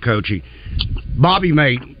 absolutely great coaching. Bobby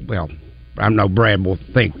made, well, I know Brad will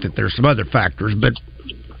think that there's some other factors, but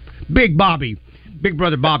Big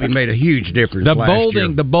Brother Bobby made a huge difference last year.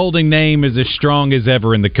 The Bolding name is as strong as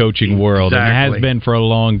ever in the coaching world, and it has been for a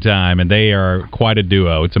long time, and they are quite a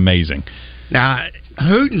duo. It's amazing. Now,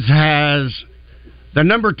 Hootens has the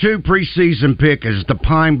number 2 preseason pick is the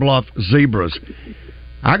Pine Bluff Zebras.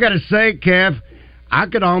 I got to say, Kev, I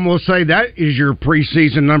could almost say that is your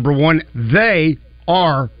preseason number 1. They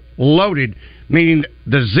are loaded, meaning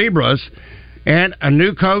the Zebras, and a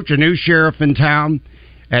new coach, a new sheriff in town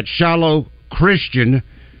at Shiloh Christian.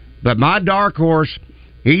 But my dark horse,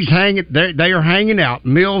 they are hanging out.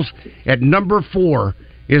 Mills at number 4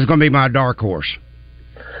 is going to be my dark horse.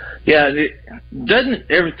 Yeah, doesn't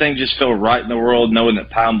everything just feel right in the world knowing that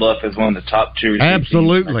Pine Bluff is one of the top 2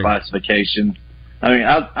 absolutely in classification? I mean,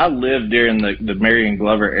 I lived during the Marion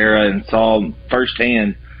Glover era and saw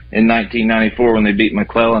firsthand in 1994 when they beat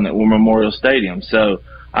McClellan at War Memorial Stadium. So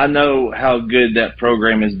I know how good that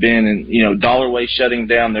program has been. And, Dollarway shutting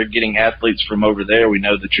down, they're getting athletes from over there. We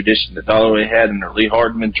know the tradition that Dollarway had under Lee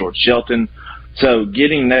Hardman, George Shelton. So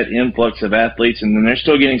getting that influx of athletes, and then they're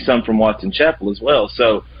still getting some from Watson Chapel as well.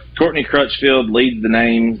 So Courtney Crutchfield leads the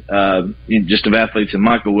names just of athletes, and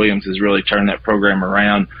Michael Williams has really turned that program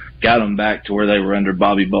around, got them back to where they were under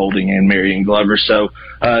Bobby Bolding and Marion Glover. So,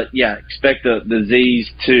 expect the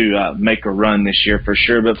Z's to make a run this year for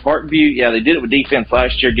sure. But Parkview, they did it with defense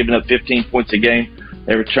last year, giving up 15 points a game.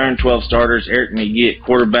 They returned 12 starters. Eric McGee at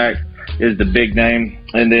quarterback is the big name.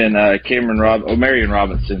 And then Marion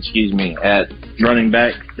Robinson, at running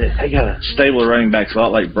back. They got a stable of running backs, a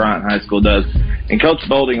lot like Bryant High School does. And Coach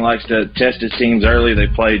Bolding likes to test his teams early. They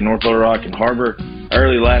played North Little Rock and Harbor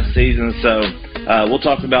early last season, so We'll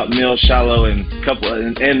talk about Mill, Shiloh,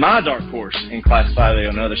 and my dark horse in Class 5A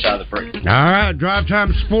on the other side of the break. All right, Drive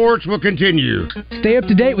Time Sports will continue. Stay up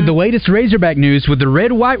to date with the latest Razorback news with the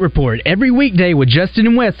Red White Report every weekday with Justin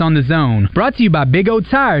and Wes on the Zone. Brought to you by Big O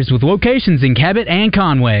Tires with locations in Cabot and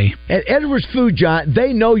Conway. At Edwards Food Giant,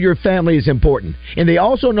 they know your family is important, and they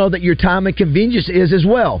also know that your time and convenience is as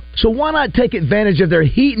well. So why not take advantage of their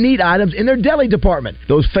heat and eat items in their deli department?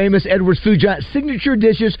 Those famous Edwards Food Giant signature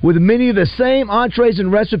dishes with many of the same entrees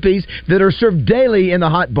and recipes that are served daily in the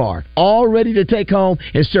hot bar, all ready to take home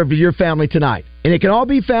and serve to your family tonight. And it can all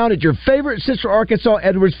be found at your favorite Central Arkansas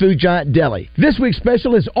Edwards Food Giant deli. This week's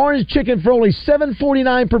special is orange chicken for only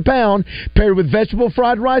 $7.49 per pound, paired with vegetable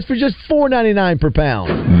fried rice for just $4.99 per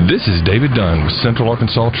pound. This is David Dunn with Central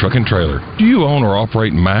Arkansas Truck and Trailer. Do you own or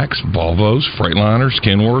operate Max, Volvos, Freightliners,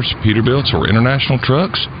 Kenworths, Peterbilts, or international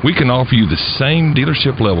trucks? We can offer you the same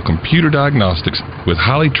dealership-level computer diagnostics with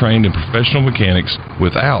highly trained and professional mechanics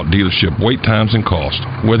without dealership wait times and cost.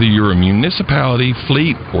 Whether you're a municipality,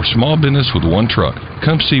 fleet, or small business with one truck,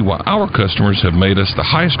 come see why our customers have made us the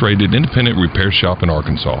highest-rated independent repair shop in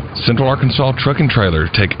Arkansas. Central Arkansas Truck and Trailer.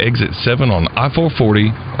 Take exit 7 on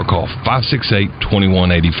I-440 or call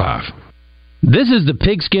 568-2185. This is the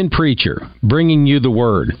Pigskin Preacher, bringing you the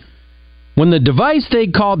word. When the device they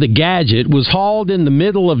called the Gadget was hauled in the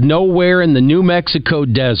middle of nowhere in the New Mexico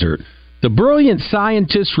desert, the brilliant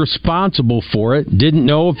scientists responsible for it didn't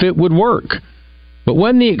know if it would work. But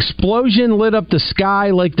when the explosion lit up the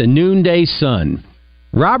sky like the noonday sun,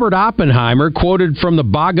 Robert Oppenheimer quoted from the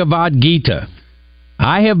Bhagavad Gita,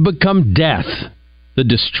 "I have become death, the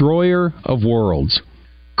destroyer of worlds."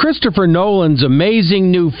 Christopher Nolan's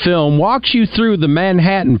amazing new film walks you through the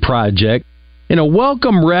Manhattan Project in a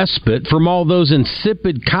welcome respite from all those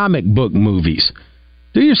insipid comic book movies.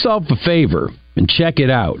 Do yourself a favor and check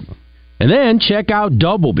it out. And then check out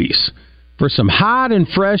Doublebee's for some hot and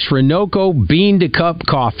fresh Renoco bean-to-cup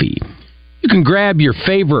coffee. You can grab your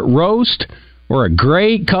favorite roast or a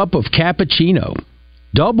great cup of cappuccino.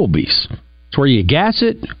 Doublebee's. It's where you gas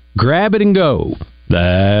it, grab it, and go.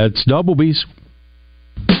 That's Doublebee's.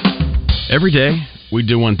 Every day, we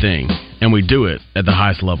do one thing, and we do it at the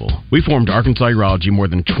highest level. We formed Arkansas Urology more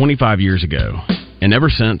than 25 years ago. And ever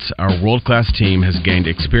since, our world-class team has gained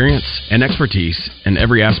experience and expertise in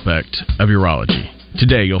every aspect of urology.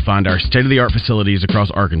 Today, you'll find our state-of-the-art facilities across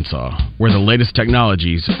Arkansas, where the latest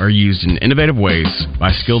technologies are used in innovative ways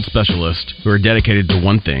by skilled specialists who are dedicated to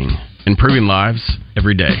one thing, improving lives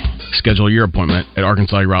every day. Schedule your appointment at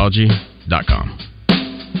arkansasurology.com.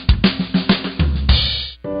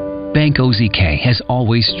 Bank OZK has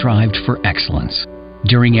always strived for excellence.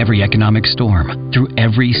 During every economic storm, through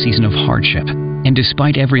every season of hardship, and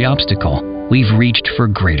despite every obstacle, we've reached for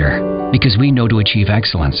greater. Because we know to achieve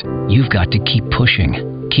excellence, you've got to keep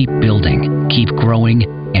pushing, keep building, keep growing,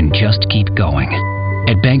 and just keep going.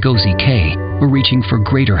 At Bank OZK, we're reaching for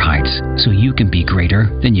greater heights so you can be greater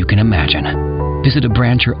than you can imagine. Visit a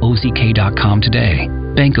branch or OZK.com today.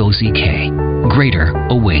 Bank OZK. Greater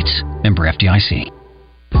awaits. Member FDIC.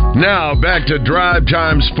 Now back to Drive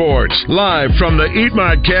Time Sports, live from the Eat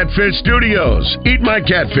My Catfish studios. Eat My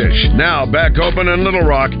Catfish, now back open in Little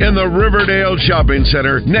Rock in the Riverdale Shopping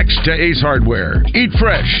Center next to Ace Hardware. Eat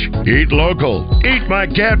fresh, eat local, Eat My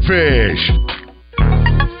Catfish.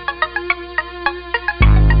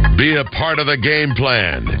 Be a part of the game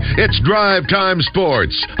plan. It's Drive Time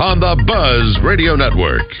Sports on the Buzz Radio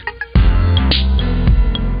Network.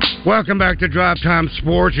 Welcome back to Drive Time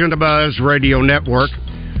Sports on the Buzz Radio Network.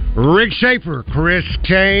 Rick Shaeffer, Chris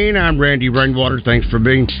Kane, I'm Randy Rainwater. Thanks for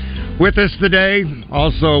being with us today.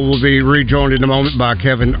 Also, we'll be rejoined in a moment by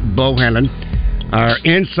Kevin Bohannon, our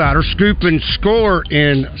insider, scoop and score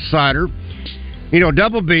insider. You know,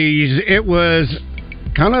 Double B's, it was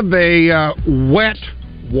kind of a wet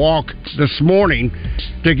walk this morning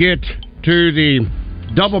to get to the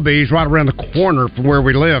Double B's right around the corner from where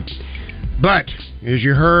we live. But, as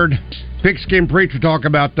you heard, Pigskin Preacher talk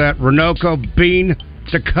about that Renoco bean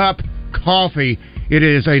to cup coffee. It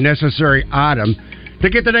is a necessary item to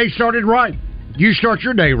get the day started right. You start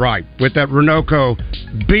your day right with that Renoco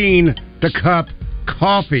bean to cup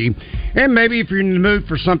coffee. And maybe if you're in the mood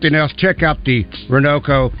for something else, check out the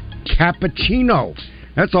Renoco cappuccino.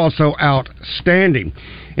 That's also outstanding.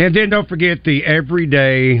 And then don't forget the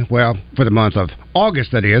everyday, well, for the month of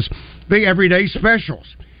August that is, the everyday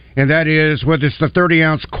specials. And that is, whether it's the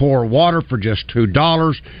 30-ounce core water for just $2,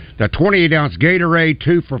 the 28-ounce Gatorade,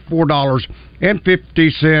 2 for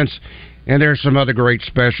 $4.50, and there's some other great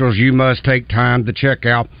specials you must take time to check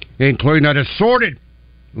out, including that assorted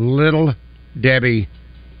Little Debbie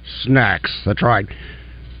snacks. That's right,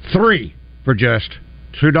 3 for just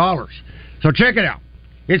 $2. So check it out.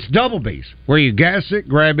 It's Double B's, where you gas it,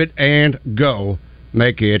 grab it, and go.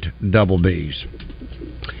 Make it Double B's.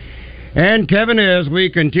 And, Kevin, as we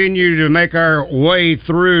continue to make our way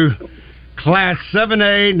through Class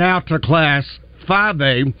 7A, now to Class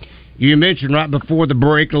 5A, you mentioned right before the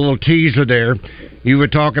break, a little teaser there, you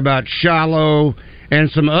would talk about Shiloh and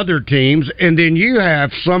some other teams, and then you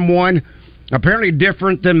have someone apparently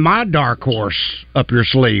different than my dark horse up your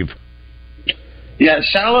sleeve. Yeah,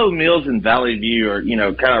 Shiloh, Mills, and Valley View are,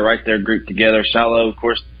 kind of right there grouped together. Shiloh, of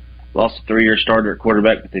course, lost a 3-year starter at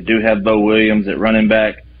quarterback, but they do have Bo Williams at running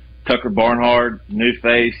back. Tucker Barnhard, new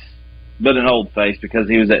face, but an old face because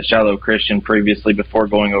he was at Shiloh Christian previously before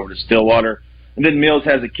going over to Stillwater. And then Mills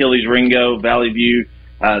has Achilles Ringo. Valley View,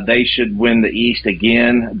 they should win the East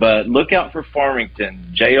again. But look out for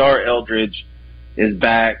Farmington. J.R. Eldridge is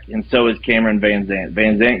back, and so is Cameron Van Zant.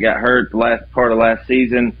 Van Zant got hurt the last part of last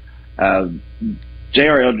season.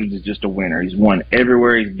 J.R. Eldridge is just a winner. He's won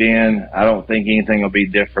everywhere he's been. I don't think anything will be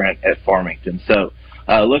different at Farmington. So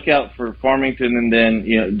look out for Farmington. And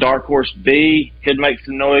then, Dark Horse B could make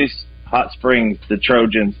some noise. Hot Springs, the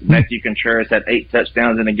Trojans. Matthew Contreras had 8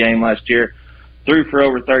 touchdowns in a game last year. Threw for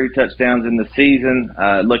over 30 touchdowns in the season.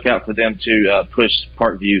 Look out for them to push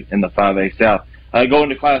Parkview in the 5A South. Going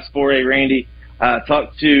to Class 4A, Randy,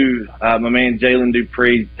 talked to my man Jalen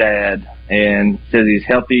Dupree's dad, and says he's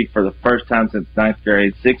healthy for the first time since 9th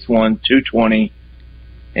grade, 6'1", 220,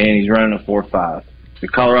 and he's running a 4.5. The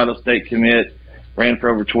Colorado State commit, ran for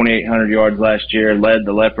over 2,800 yards last year, led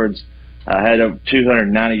the Leopards, had over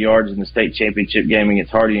 290 yards in the state championship game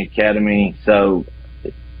against Harding Academy. So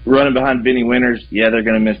running behind Benny Winters, yeah, they're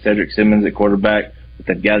going to miss Cedric Simmons at quarterback, but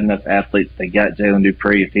they've got enough athletes. They got Jalen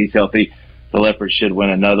Dupree. If he's healthy, the Leopards should win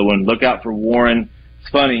another one. Look out for Warren. It's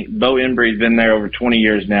funny, Bo Embry's been there over 20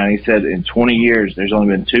 years now, and he said in 20 years there's only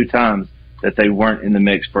been 2 times that they weren't in the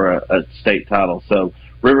mix for a state title. So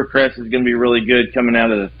Rivercrest is going to be really good coming out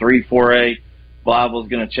of the 3-4A. Blytheville's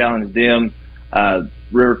going to challenge them.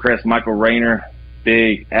 Rivercrest, Michael Rayner,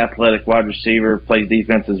 big athletic wide receiver, plays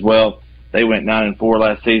defense as well. They went 9-4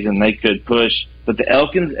 last season. They could push. But the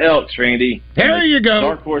Elkins Elks, Randy. There you go.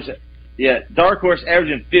 Dark Horse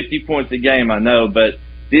averaging 50 points a game, I know, but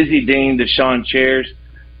Dizzy Dean, Deshaun Chairs,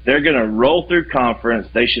 they're going to roll through conference.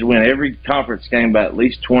 They should win every conference game by at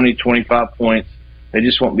least 20, 25 points. They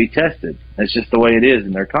just won't be tested. That's just the way it is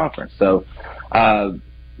in their conference. So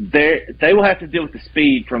they will have to deal with the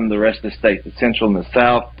speed from the rest of the state, the Central and the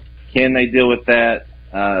South. Can they deal with that?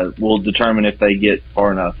 Will determine if they get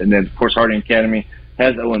far enough. And then, of course, Harding Academy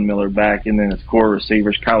has Owen Miller back, and then its core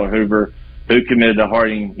receivers, Kyler Hoover, who committed to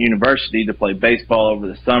Harding University to play baseball over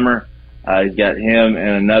the summer. He's got him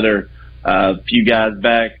and another few guys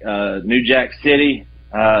back. New Jack City,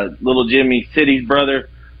 little Jimmy City's brother.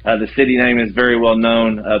 The city name is very well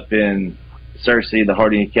known up in Searcy, the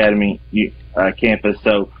Harding Academy campus.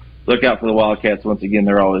 So look out for the Wildcats. Once again,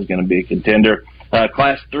 they're always going to be a contender.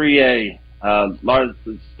 Class 3A, Lars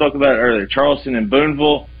spoke about it earlier. Charleston and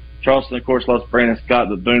Booneville. Charleston, of course, lost Brandon Scott,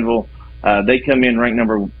 but Booneville, they come in ranked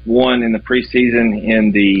number 1 in the preseason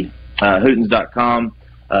in the Hootens.com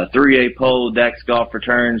 3A poll. Dax Golf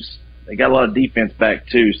returns. They got a lot of defense back,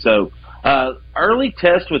 too. So early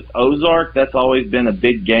test with Ozark, that's always been a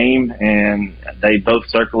big game, and they both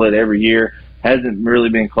circle it every year. Hasn't really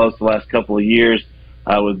been close the last couple of years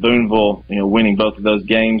with Booneville, winning both of those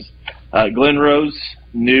games. Glen Rose,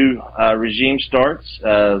 new regime starts.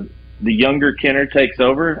 The younger Kenner takes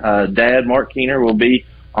over. Dad, Mark Keener, will be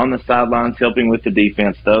on the sidelines helping with the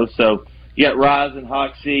defense, though. So you got Rise and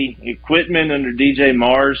Hoxie. Equipment under DJ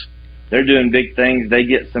Mars. They're doing big things. They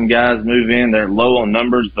get some guys move in. They're low on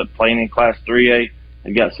numbers, but playing in Class 3A.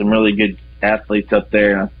 They've got some really good athletes up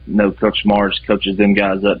there. I know Coach Mars coaches them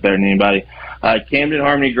guys up better than anybody. Camden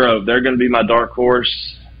Harmony Grove, they're going to be my dark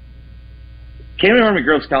horse. Camden Harmony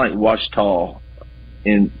Grove's kind of like Ouachita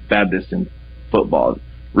in Baptist in football.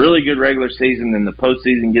 Really good regular season, then the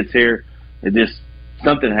postseason gets here.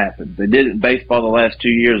 Something happened. They did it in baseball the last 2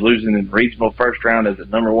 years, losing in regional first round as a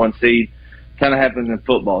number 1 seed. Kind of happens in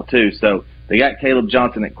football too. So they got Caleb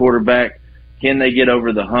Johnson at quarterback. Can they get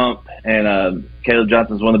over the hump? And Caleb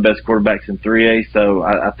Johnson's one of the best quarterbacks in 3A, so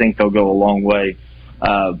I think they'll go a long way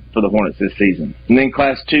for the Hornets this season. And then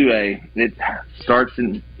Class 2A, it starts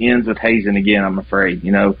and ends with Hazen again, I'm afraid.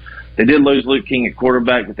 They did lose Luke King at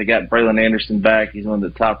quarterback, but they got Braylon Anderson back. He's one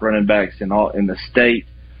of the top running backs in the state.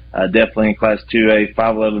 Definitely in Class 2A,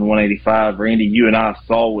 5'11", 185. Randy, you and I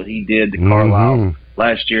saw what he did to Carlisle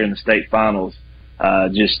last year in the state finals.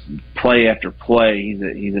 Just play after play.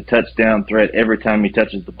 He's a touchdown threat every time he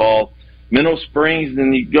touches the ball. Mineral Springs,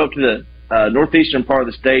 then you go up to the northeastern part of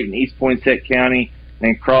the state in East Poinsett County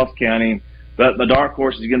and Cross County. But the dark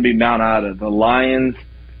horse is going to be Mount Ida. The Lions,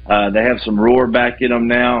 they have some roar back in them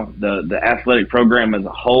now. The athletic program as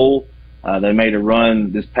a whole, they made a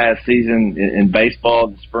run this past season in baseball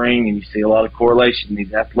in the spring, and you see a lot of correlation.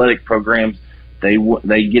 These athletic programs,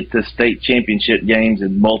 they get to state championship games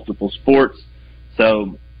in multiple sports.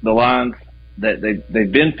 So the Lions, they've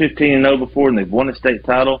been 15-0 before, and they've won a state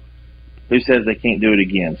title. Who says they can't do it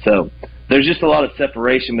again? So there's just a lot of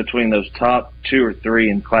separation between those top 2 or 3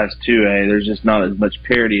 in Class 2A. There's just not as much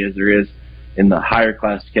parity as there is in the higher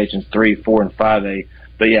classifications, 3, 4, and 5A.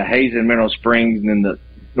 But yeah, Hazen, Mineral Springs, and then the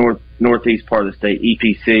northeast part of the state,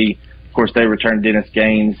 EPC. Of course, they returned Dennis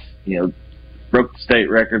Gaines. Broke the state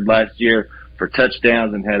record last year for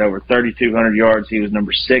touchdowns and had over 3,200 yards. He was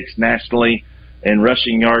number 6 nationally in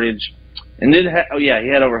rushing yardage, and then he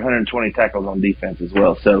had over 120 tackles on defense as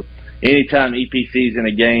well. So anytime EPC's in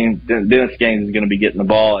a game, Dennis Gaines is going to be getting the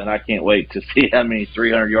ball, and I can't wait to see how many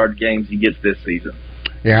 300-yard games he gets this season.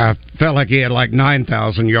 Yeah, felt like he had like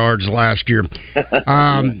 9,000 yards last year.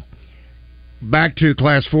 Back to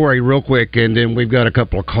Class 4A real quick, and then we've got a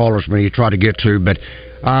couple of callers we need to try to get to. But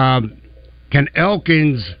can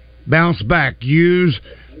Elkins bounce back, use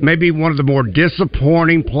maybe one of the more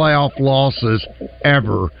disappointing playoff losses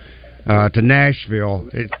ever to Nashville?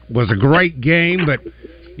 It was a great game, but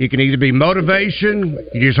you can either be motivation,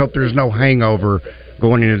 you just hope there's no hangover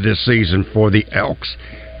going into this season for the Elks.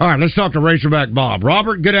 All right, let's talk to Razorback Bob.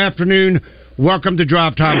 Robert, good afternoon. Welcome to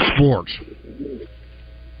Drive Time Sports.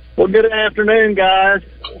 Well, good afternoon, guys.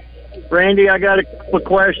 Randy, I got a couple of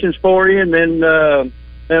questions for you, and then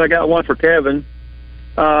I got one for Kevin.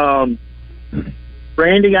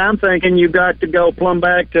 Randy, I'm thinking you've got to go plumb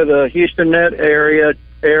back to the Houston Net era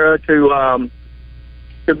to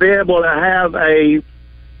be able to have a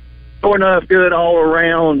sure enough good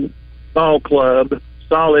all-around ball club,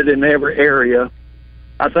 solid in every area.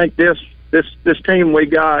 I think this team we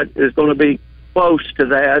got is going to be close to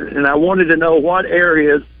that, and I wanted to know what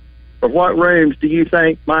areas or what rooms do you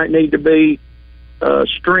think might need to be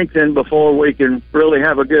strengthened before we can really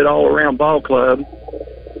have a good all-around ball club?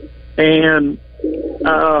 And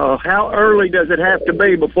how early does it have to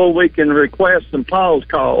be before we can request some pause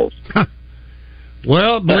calls?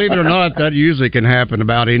 Well, believe it or not, that usually can happen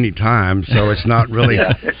about any time, so it's not really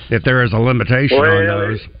if there is a limitation on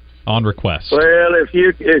those. On request. Well, if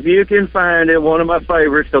you can find it, one of my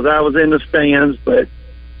favorites, because I was in the stands, but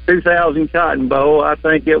 2000 Cotton Bowl, I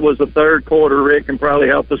think it was the third quarter. Rick can probably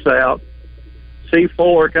help us out.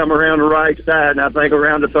 C4 come around the right side, and I think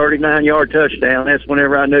around the 39-yard touchdown. That's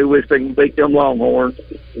whenever I knew we could beat them Longhorns,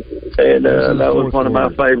 and that was one of my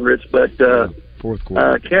favorites. But fourth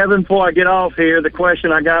quarter. Kevin, before I get off here, the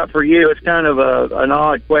question I got for you, it's kind of an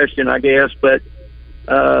odd question, I guess, but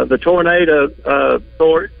the tornado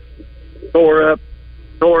tore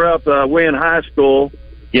up Wynn High School,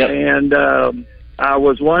 and I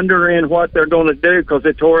was wondering what they're going to do because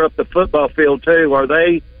it tore up the football field too. Are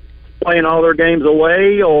they playing all their games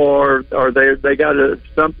away, or are they got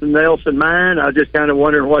something else in mind? I just kind of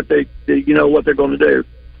wondering what they're going to do.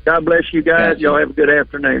 God bless you guys. Y'all have a good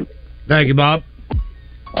afternoon. Thank you, Bob.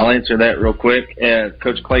 I'll answer that real quick.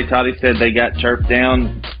 Coach Clay Toddy said they got turfed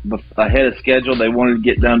down ahead of schedule. They wanted to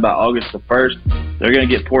get done by August the 1st. They're going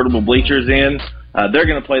to get portable bleachers in. They're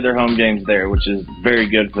going to play their home games there, which is very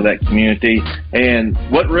good for that community. And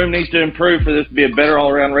what room needs to improve for this to be a better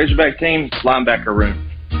all-around Razorback team? Linebacker room.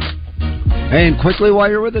 And quickly, while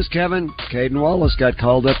you're with us, Kevin, Caden Wallace got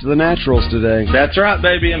called up to the Naturals today. That's right,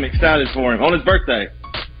 baby. I'm excited for him on his birthday.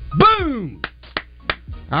 Boom!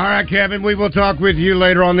 All right, Kevin, we will talk with you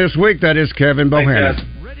later on this week. That is Kevin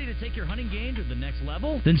Bohannon. Ready to take your hunting game to the next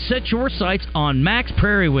level? Then set your sights on Max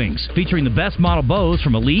Prairie Wings, featuring the best model bows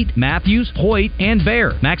from Elite, Matthews, Hoyt, and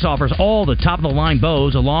Bear. Max offers all the top-of-the-line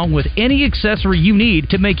bows along with any accessory you need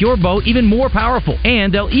to make your bow even more powerful.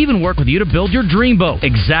 And they'll even work with you to build your dream bow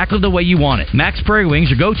exactly the way you want it. Max Prairie Wings,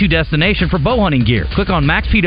 your go-to destination for bow hunting gear. Click on maxpw.com